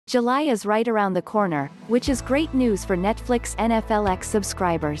July is right around the corner, which is great news for Netflix NFLX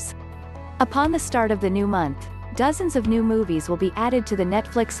subscribers. Upon the start of the new month, dozens of new movies will be added to the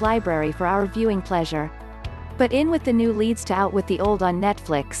Netflix library for our viewing pleasure. But in with the new leads to out with the old on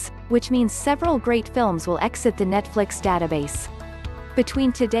Netflix, which means several great films will exit the Netflix database.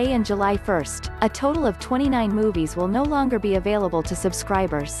 Between today and July 1st, a total of 29 movies will no longer be available to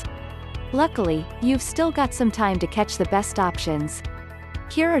subscribers. Luckily, you've still got some time to catch the best options.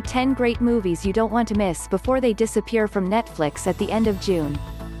 Here are 10 great movies you don't want to miss before they disappear from Netflix at the end of June.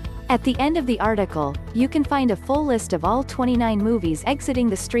 At the end of the article, you can find a full list of all 29 movies exiting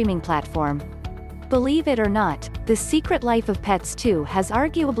the streaming platform. Believe it or not, The Secret Life of Pets 2 has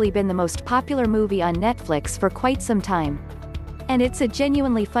arguably been the most popular movie on Netflix for quite some time. And it's a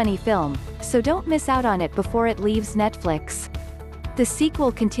genuinely funny film, so don't miss out on it before it leaves Netflix. The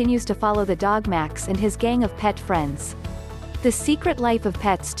sequel continues to follow the dog Max and his gang of pet friends. The Secret Life of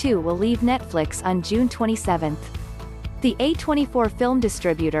Pets 2 will leave Netflix on June 27th. The A24 film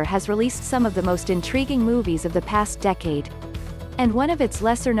distributor has released some of the most intriguing movies of the past decade. And one of its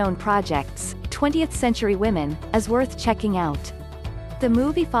lesser-known projects, 20th Century Women, is worth checking out. The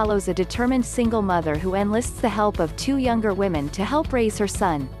movie follows a determined single mother who enlists the help of two younger women to help raise her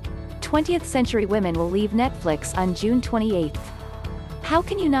son. 20th Century Women will leave Netflix on June 28th. How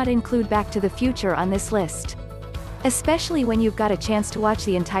can you not include Back to the Future on this list? Especially when you've got a chance to watch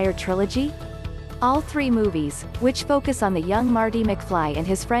the entire trilogy? All three movies, which focus on the young Marty McFly and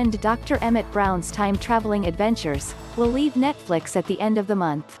his friend Dr. Emmett Brown's time-traveling adventures, will leave Netflix at the end of the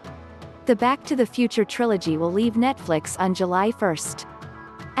month. The Back to the Future trilogy will leave Netflix on July 1st.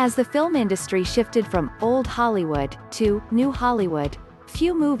 As the film industry shifted from Old Hollywood to New Hollywood,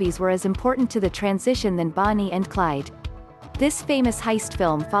 few movies were as important to the transition than Bonnie and Clyde. This famous heist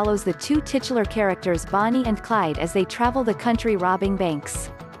film follows the two titular characters Bonnie and Clyde as they travel the country robbing banks.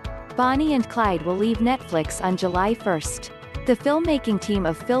 Bonnie and Clyde will leave Netflix on July 1st. The filmmaking team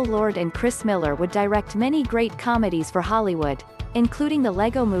of Phil Lord and Chris Miller would direct many great comedies for Hollywood, including the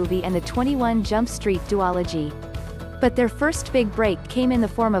Lego Movie and the 21 Jump Street duology. But their first big break came in the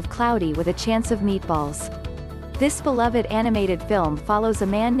form of Cloudy with a Chance of Meatballs. This beloved animated film follows a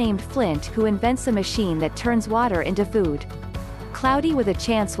man named Flint who invents a machine that turns water into food. Cloudy with a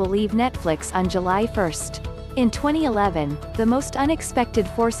Chance will leave Netflix on July 1st. In 2011, the most unexpected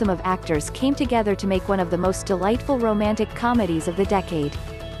foursome of actors came together to make one of the most delightful romantic comedies of the decade.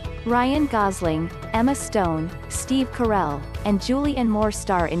 Ryan Gosling, Emma Stone, Steve Carell, and Julianne Moore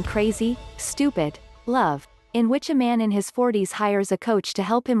star in Crazy, Stupid, Love, in which a man in his 40s hires a coach to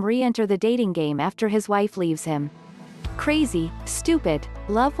help him re-enter the dating game after his wife leaves him. Crazy, Stupid,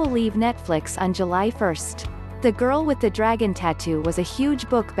 Love will leave Netflix on July 1st. The Girl with the Dragon Tattoo was a huge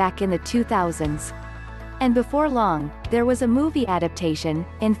book back in the 2000s. And before long, there was a movie adaptation,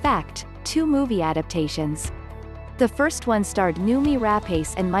 in fact, two movie adaptations. The first one starred Noomi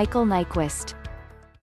Rapace and Michael Nyqvist.